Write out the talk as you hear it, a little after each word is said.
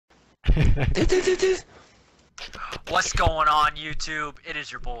What's going on, YouTube? It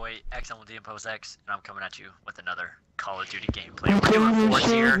is your boy XMLDimposX, and I'm coming at you with another Call of Duty gameplay. We're doing 4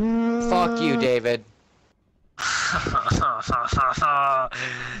 tier. Fuck you, David.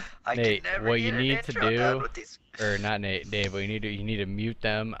 Nate, what you need to do, or not Nate, Dave, what you need to mute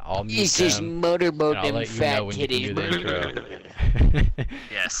them. I'll mute He's them. just motorboat and I'll them let you fat know when you can do the titties. intro.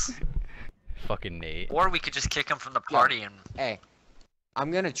 Yes. Fucking Nate. Or we could just kick him from the party and. Hey, I'm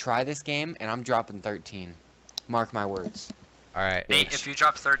gonna try this game, and I'm dropping 13. Mark my words. All right. Nate, if you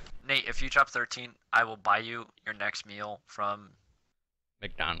drop 13, I will buy you your next meal from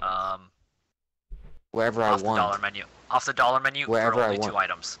McDonald's. Wherever I off want. the dollar menu. Off the dollar menu Wherever for I only want. 2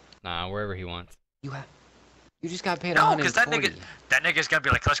 items. Nah, wherever he wants. You just got paid No, because $140. that nigga's gonna be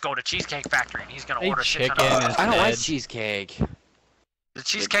like, let's go to Cheesecake Factory, and he's gonna Hey, order shit ton chicken of. and- I don't like Instead- cheesecake. The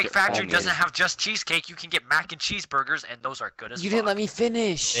Cheesecake Factory doesn't have just cheesecake. You can get mac and cheeseburgers, and those are good as You fuck. didn't let me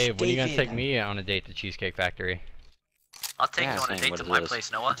finish. Dave, when are you gonna David. take me on a date to Cheesecake Factory? I'll take Yeah, you on a same, date what to is my this?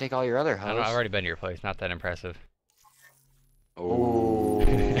 place, I'll Noah. take all your other I don't know, I've hoes. already been to your place. Not that impressive. Oh.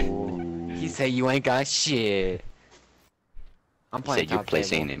 He said you ain't got shit. I'm You playing said your top place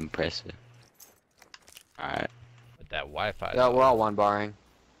table. ain't impressive. Alright. With that Wi-Fi. Yeah, we're all one barring.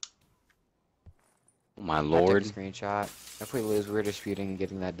 Oh my I took lord. a screenshot. If we lose, we're disputing and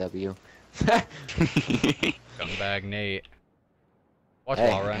getting that W. Scumbag Nate. Watch Hey,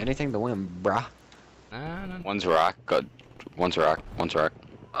 wall run. anything to win, bruh. Nah. One's rock. Good. One's rock. One's rock.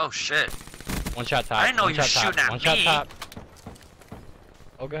 Oh shit! One shot top. I didn't know one you were shot top, shooting at one shot me. top.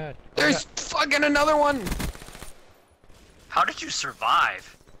 Oh god. There's fucking another one. How did you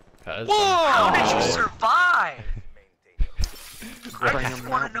survive? Cause How did you I'm- survive? I Bring just 'em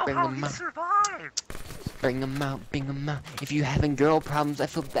want out, to know bring how 'em you out. survived. Bring 'em out, bring 'em out. If you having girl problems, I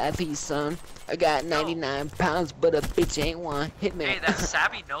feel bad for you, son. I got 99 pounds, but a bitch ain't one. Hit me. Hey, that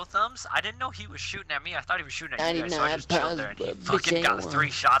Savvy No Thumbs. I didn't know he was shooting at me. I thought he was shooting at you guys, so I 99 just chilled pounds, there, and he but bitch fucking ain't got one.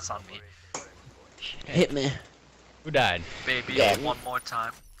 3 shots on me. Hit me. Who died? Baby, Yeah. one more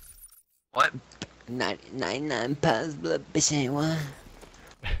time. What? 99 pounds, but a bitch ain't one.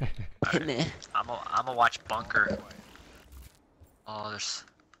 Hit me. I'm gonna watch Bunker. Oh, there's.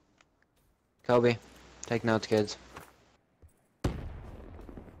 Kobe, take notes, kids.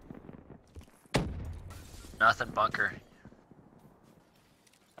 Nothing Bunker.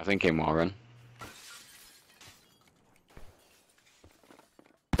 I think came wall run.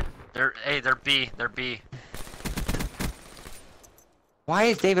 They're B. They're B. Why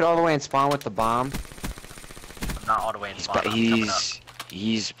is David all the way in spawn with the bomb? I'm not all the way in He's spawn. I'm coming up.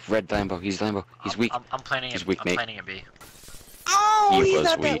 he's red Lambo. He's Lambo. He's weak. I'm planning He's it. weak, I'm mate. planning a B. Oh, He he's was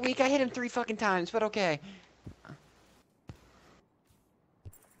not that weak. weak. I hit him 3 fucking times, but okay.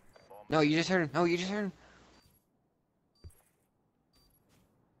 No, you just heard him. No, you just heard him.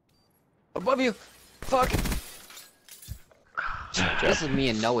 Above you. Fuck. This is me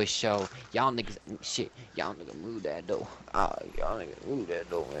and Noah's show. Y'all niggas, shit. Y'all niggas move that door. Ah, y'all niggas move that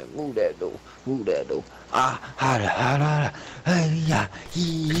door, man. Move that door. Move that door. Ah, ha ha yeah.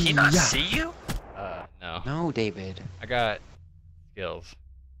 Did he not see you? No. No, David. I got skills.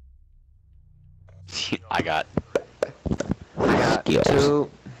 I got. I got Skills.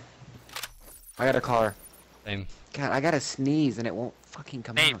 2. I got a car. Same. God, I gotta sneeze and it won't fucking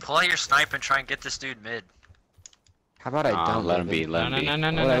come Nate, out. pull out your snipe and try and get this dude mid. How about I don't? let him be. David? Let him No, be. no, no,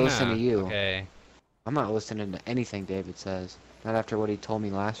 no, Well, I no, listen no. to you. Okay. I'm not listening to anything David says. Not after what he told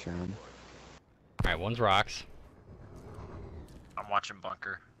me last round. Alright, one's rocks. I'm watching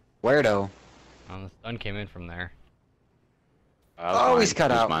Bunker. Where though? The sun came in from there. That was Oh, mine. he's cut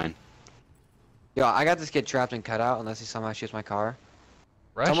That was out. Mine. Yo, I got this kid trapped in cutout unless he somehow shoots my car.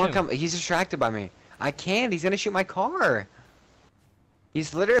 Rush Someone him. come. He's distracted by me. I can't. He's gonna shoot my car.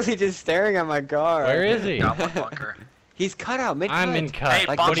 He's literally just staring at my car. Where is he? Got one Bunker. He's cut out mid. I'm in cut. Hey,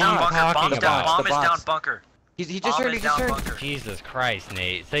 Like, bomb's what down are you Bunker. talking Bomb's down. about? Bomb The is down box. Bunker. He just Bomb turned. is He just down turned. Bunker. Jesus Christ,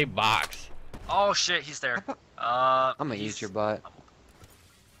 Nate. Say box. Oh shit, he's there. I'm gonna he's- use your butt.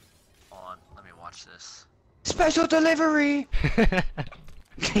 Hold on, let me watch this. Special delivery.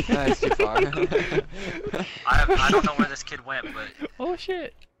 That's too far. I don't know where this kid went, but Oh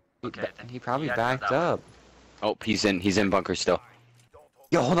shit. okay. Then He probably yeah, I know backed that one. up. Oh, he's in bunker still.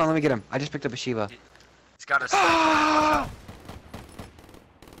 Yo, hold on, let me get him. I just picked up a Shiva. He's got a sniper.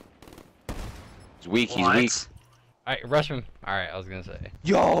 He's weak. He's What? weak. Alright, rush him. Alright, I was gonna say.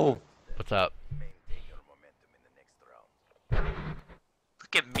 Yo! What's up?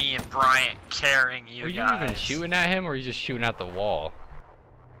 Look at me and Bryant carrying you Were you guys. even shooting at him or were you just shooting at the wall?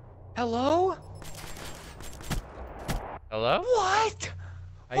 Hello? Hello? What?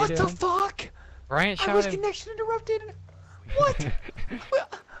 How you What the doing? fuck? Bryant I shot was him. connection interrupted. What?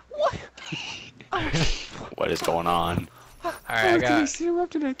 What? What is going on? Alright, I got him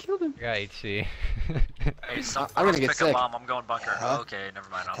after I killed him. I got HC. Hey, some, I'm gonna let's get pick sick. a bomb. I'm going bunker. Huh? Oh, okay, never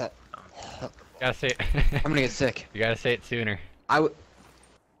mind. Gotta say it. I'm gonna get sick. You gotta say it sooner.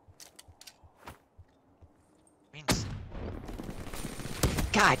 Means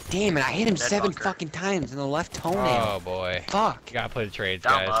God damn it! I hit him Dead 7 bunker. fucking times in the left toenail. Oh boy. Fuck. You gotta play the trades,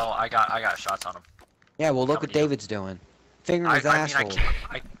 down guys. low. I got shots on him. Yeah, well look Coming what to you. David's doing. Fingering his I asshole. mean,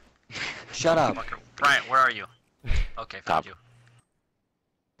 I can't. Shut up. Bunker. Bryant, where are you? Okay, found Top. you.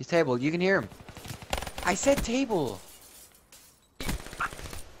 He's table. You can hear him. I said table.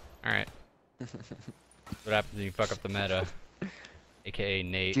 Alright. What happens when you fuck up the meta? AKA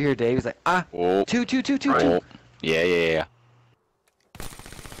Nate. Did you hear Dave? He's like, ah, Oh, two. oh. Yeah.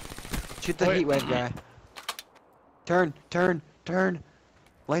 Shoot the Wait. heat wave guy. Turn.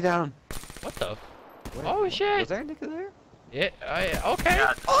 Lay down. What the? What- Oh shit! Was there a nigga there? Yeah, okay.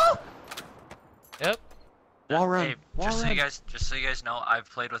 Yeah. Yep. Wall run. Hey, Wall just run. so you guys know, I've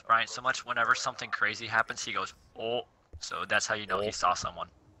played with Bryant so much. Whenever something crazy happens, he goes, "Oh," so that's how you know he saw someone.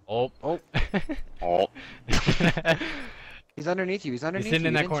 Oh. Oh, Oh, he's underneath you. He's underneath He's sitting you.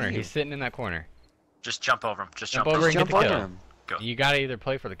 in He that didn't corner. see you. He's sitting in that corner. Just jump over him. Just Jump jump over over. and Jump get the under kill. him. Go. You gotta either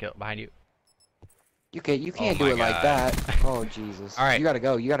play for the kill behind you. You can't do my it like God. that. Oh Jesus. All right. You gotta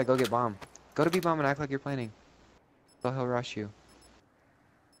go. You gotta go get bomb. Go to B bomb and act like you're planning. So he'll rush you.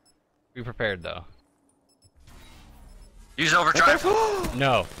 Be prepared though. Use overdrive.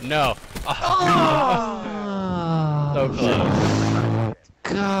 No. Oh! So close.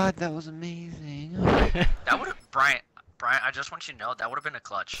 God, that was amazing. That would have Bryant. I just want you to know that would have been a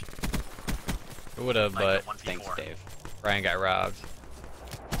clutch. It would have, Like but a 1v4. thanks, Dave. Brian got robbed.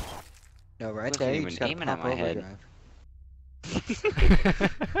 No, right Wasn't there. You even just gotta aiming pop at my head. overdrive.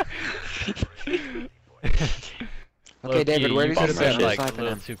 Okay, David, where you did you could have sit? been I'm like a sniping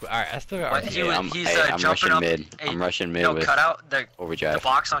little him. too. Alright, I still got. What, RP. he was- I'm, he's, hey, I'm jumping rushing up. mid. Hey, I'm rushing mid No, with cut out the overdrive.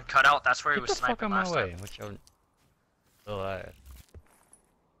 box on cutout. That's where he Get was the fuck sniping on my last way. time. Which I'm still alive.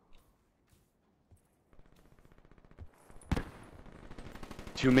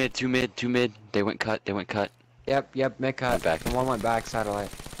 Two mid. They went cut. Yep, mid cut. Went back. And one went back, satellite.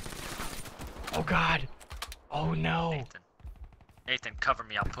 Oh god. Oh no. Nathan, cover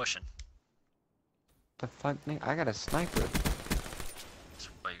me. I'm pushing. The fuck, Nick? I got a sniper. That's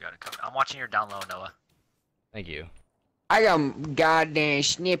what you gotta cover. I'm watching your down low, Noah. Thank you. I got a goddamn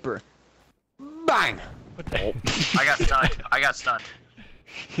snipper. Bang! What the? I got stunned.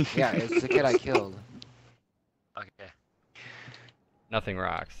 Yeah, it's the kid I killed. Okay. Nothing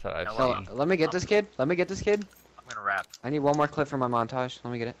rocks that I've No, So, seen. let me get this kid. I'm gonna wrap. I need one more clip for my montage.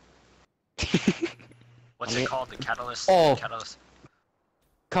 Let me get it. What's Okay. it called? The catalyst? Oh. Catalyst.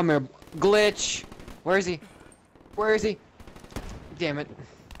 Come here, glitch. Where is he? Damn it.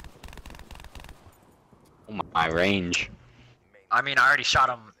 Oh my range. I mean, I already shot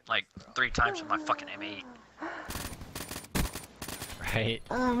him like 3 times with my fucking M8. Right?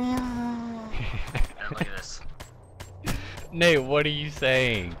 And look at this. Nate, what are you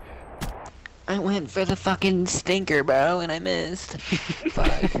saying? I went for the fucking stinker, bro, and I missed.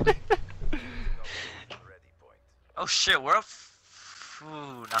 Fuck. Oh shit, we're up.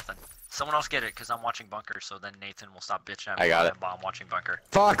 Ooh, nothing. Someone else get it, because I'm watching bunker, so then Nathan will stop bitching at me I got while it. I'm watching bunker.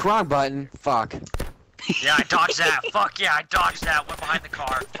 Fuck, wrong button. Fuck. Yeah, I dodged that. Fuck yeah, I dodged that. Went behind the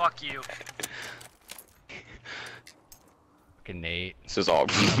car. Fuck you. Fucking Nate. This is all.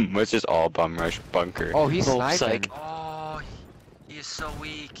 This is all bum rush bunker. Oh, he's Full sniping. psych. Oh, he is so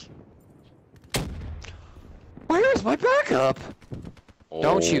weak. Where's my backup?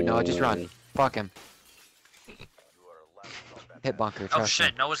 Don't shoot, Noah, just Oh. run. Fuck him. Hit bunker, Oh trust me.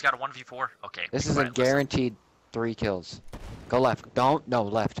 shit, Noah's got a 1v4. Okay. This is a Bryant, listen. guaranteed 3 kills. Go left. No,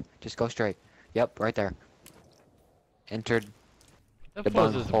 left. Just go straight. Yep, right there. Entered The the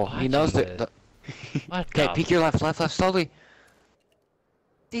fuzz bung is hole. He knows watching the... this. What Okay, the peek your left, slowly.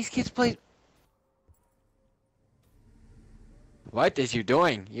 These kids play... What is you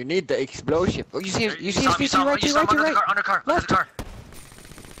doing? You need the explosion. Oh, you see his saw him, feet saw him, right, you to saw him your right. under car, under Left. the car.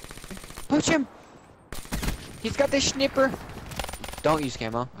 Push him. He's got the snipper. Don't use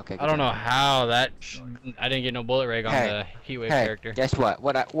camo. Okay, I don't know how that. I didn't get no bullet rig on Hey, the Heatwave Hey, character. guess what?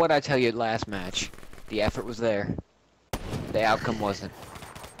 What I tell you last match? The effort was there. The outcome wasn't.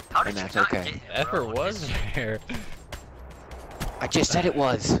 How did And you that's not okay. get him, The effort bro? was there. I just said it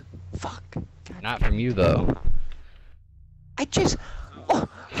was. Fuck. Not from you though. I just... Oh,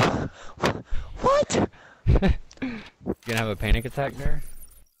 what? You gonna have a panic attack there?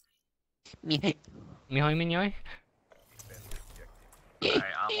 Me. Mihoy minyoy? Alright,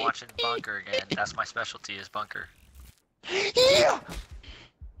 I'm watching bunker again. That's my specialty is bunker. Yeah.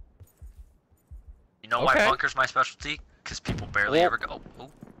 You know why bunker's my specialty? Because people barely ever go. Oh.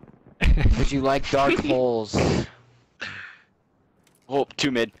 Because you like dark holes. Oh,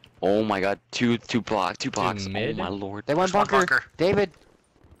 2 mid. Oh my god, two blocks. mid? Oh my lord. They went There's one bunker. David.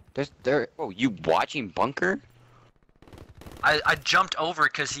 There. Oh, you watching bunker? I jumped over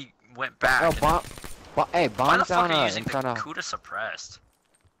because he went back. Oh, bomb. Hey, Why the bomb's fuck on are you in using front the of. Kuda suppressed?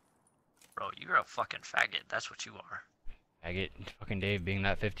 Bro, you're a fucking faggot. That's what you are. I get fucking Dave being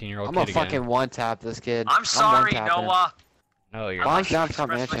that 15-year-old I'm kid gonna fucking again. one-tap this kid. I'm sorry, one-tapping him. Noah. No, you're I Bomb's like to down, express stop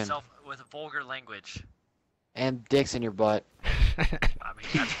mentioning. myself with vulgar language. And dicks in your butt. I mean,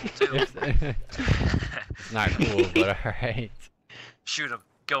 that's cool too. It's not cool, but alright. Shoot him.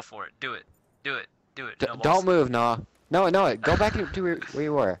 Go for it. Do it. Do it. Do it. No balls. Don't move, Noah. No, go back to where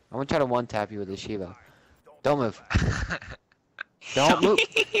you were. I'm gonna try to one-tap you with the Shiva. Don't move. Don't move.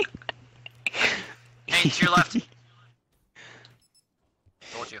 Hey, to your left.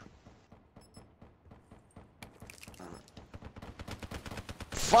 Told you.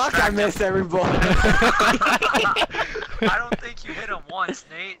 Fuck, I missed every ball. I don't think you hit him once,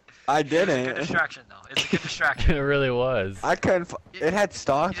 Nate. I It's a good didn't. distraction, though. It's a good distraction. It really was. I couldn't. It had You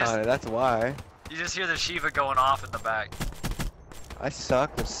stock just- on it. That's why. You just hear the Shiva going off in the back. I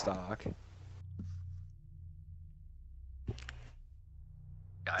suck with stock.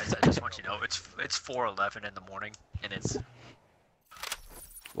 Guys, I just want you to know it's 4:11 in the morning, and it's.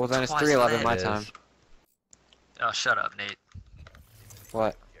 Well, then it's Twice 3:11 my it is. time. Oh, shut up, Nate.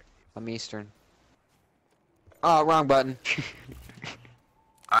 What? I'm Eastern. Oh, wrong button.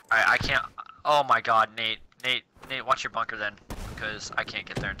 I can't. Oh my God, Nate, watch your bunker then, because I can't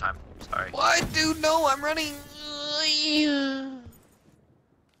get there in time. Sorry. What, dude? No, I'm running.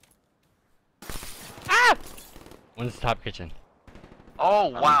 Ah! One's top kitchen. Oh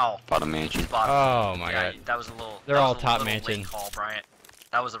wow. Bottom mansion. Bottom. Oh my Yeah, god. that was a little. They're that all was a top little mansion. Late call, Bryant.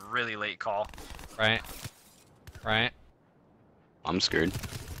 That was a really late call. Right? Right? I'm scared.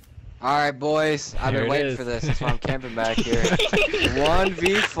 Alright, boys. I've There been it waiting is. for this. That's why I'm camping back here.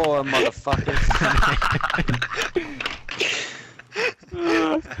 1v4, motherfuckers.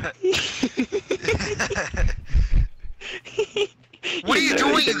 What are you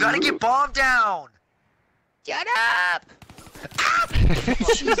doing? You gotta get bombed down. Shut up!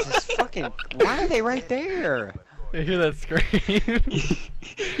 Jesus fucking. Why are they right there? You hear that scream?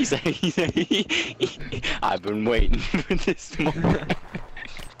 He's like, I've been waiting for this moment.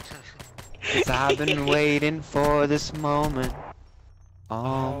 'Cause I've been waiting for this moment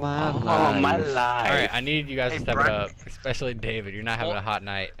all my life. All my life. Alright, I need you guys Hey, to step it Brian. up. Especially David, you're not having a hot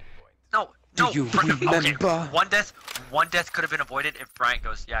night. No. Do No. you Okay. remember? One death could have been avoided if Bryant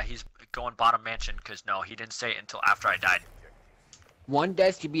goes. Yeah, he's going bottom mansion. Cause no, he didn't say it until after I died. One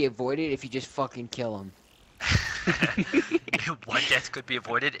death could be avoided if you just fucking kill him. One death could be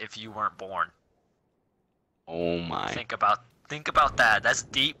avoided if you weren't born. Oh my. Think about that. That's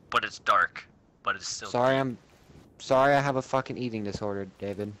deep, but it's dark. But it's still. Sorry, I have a fucking eating disorder,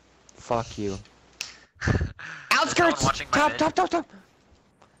 David. Fuck you. Is Outskirts! someone watching my vid? Top!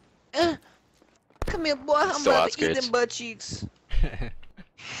 Come here, boy. I'm Still about to eat outskirts. them butt cheeks. Come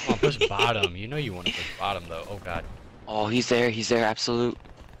on, push bottom. You know you want to push bottom though. Oh god. Oh, he's there, absolute.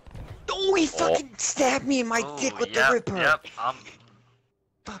 Oh, he fucking stabbed me in my dick with the ripper. Yep.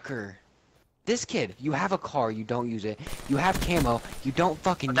 Fucker. This kid, you have a car, you don't use it. You have camo, you don't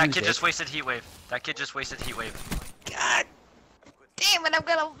fucking That use kid it. just wasted heat wave. That kid just wasted heat wave. God damn it, I'm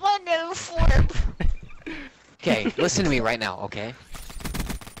gonna fucking flip. Okay, listen to me right now, okay?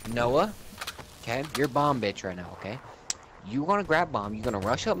 Noah, okay? You're bomb bitch right now, okay? You wanna grab bomb, you're gonna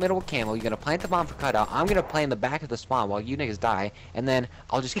rush up middle with camo, you're gonna plant the bomb for cutout, I'm gonna play in the back of the spawn while you niggas die, and then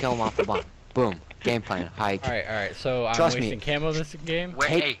I'll just kill him off the bomb. Boom. Game plan. Hike. Alright, so I'm Trust me. wasting camo this game? Wait,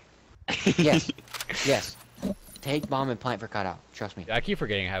 Take- hey. Yes. Take bomb and plant for cutout. Trust me. I keep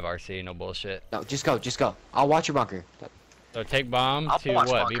forgetting I have RC, no bullshit. No, just go. I'll watch your bunker. So take bomb I'll to watch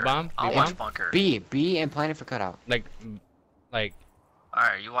what? bunker. B-bomb? I'll B-bomb? watch bunker. B and plant it for cutout. Like, Alright,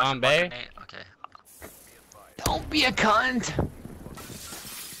 you watching Bay? bunker, Nate? Okay. Don't be a cunt.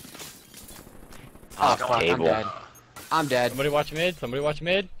 Oh, fuck, cable. I'm dead. somebody watch mid? Somebody watch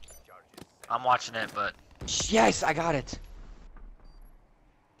mid? I'm watching it, but Yes, I got it.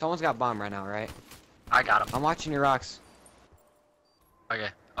 Someone's got bomb right now, right? I got him. I'm watching your rocks. Okay.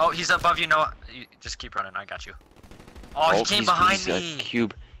 Oh, he's above you, Noah. You just keep running. I got you. Oh, he came behind he's me.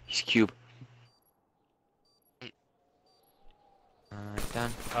 Cube. He's cube.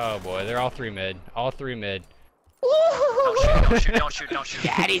 Done. Oh boy, they're all three mid. All three mid. Don't shoot.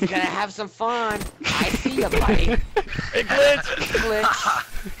 Daddy's gonna have some fun. I see you, buddy. Hey, glitch!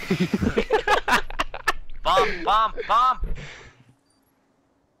 Glitch. Bomb.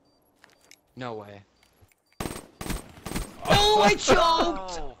 No way. Oh, I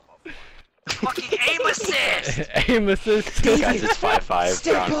choked! Oh. The fucking aim assist! Aim assist. Guys, it's 5-5.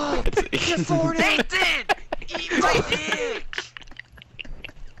 Step Brown. up! You're 40! Nathan! Eat my dick!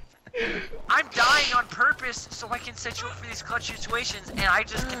 I'm dying on purpose so I can set you up for these clutch situations, and I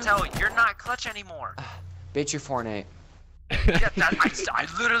just can tell you're not clutch anymore. Bitch, you're 4-8. Yeah, I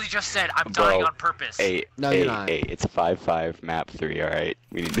literally just said I'm dying Bro, on purpose. Hey, No, hey, you're not. Hey, it's 5-5, map 3, alright?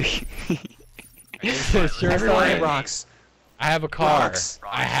 We need to... Sure Everyone thing. at rocks. I have a car. Rocks.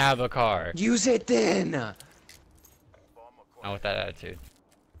 I have a car. Use it then! Not with that attitude.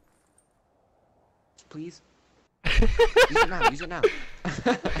 Please? Use it now, use it now.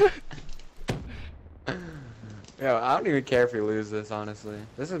 Yo, I don't even care if we lose this, honestly.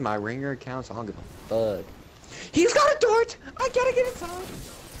 This is my ringer account, so I don't give a fuck. He's got a dart! I gotta get inside!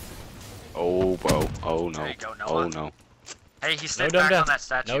 Oh, bro. Oh, no. There you go, Noah. Oh, no. Hey, he's No sitting dumb back on that deaths.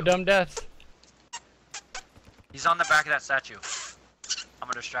 statue. No dumb deaths. He's on the back of that statue. I'm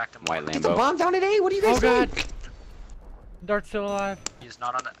gonna distract him. White Get the Lambo. bomb down at A! What are you guys Oh doing? god. Dart's still alive. He's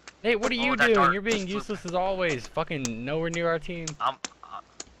not on the. Nate, what are you that doing? dart You're being just flew- useless as always. Fucking nowhere near our team.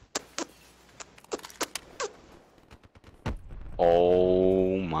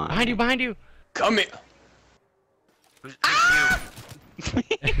 Oh, my. Behind you, behind you. Come here! Who's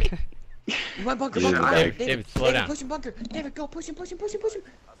You want bunker, He's bunker, in the bunker. back. David, slow down. push him, bunker. David, go, push him, push him, push him, push him.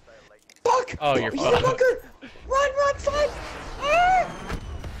 Fuck! Oh, you're He's in the fucked. bunker! Run, run, fight! Ah!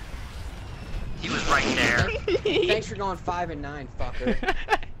 He was right there. Thanks for going 5 and 9, fucker.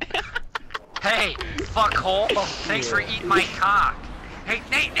 Hey, fuckhole. Thanks for eating my cock. Hey,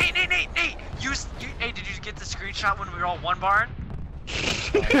 Nate. Hey, did you get the screenshot when we were all one barn?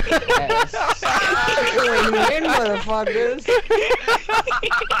 Yes. Win-win, motherfuckers.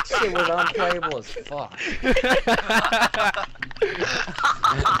 Shit was unplayable as fuck.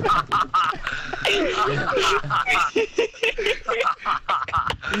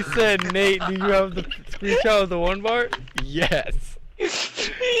 He said, Nate, do you have the screenshot of the one bar? Yes.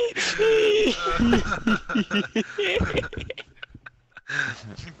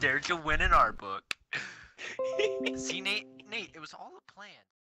 Dare to win in our book. See, Nate, it was all a plan.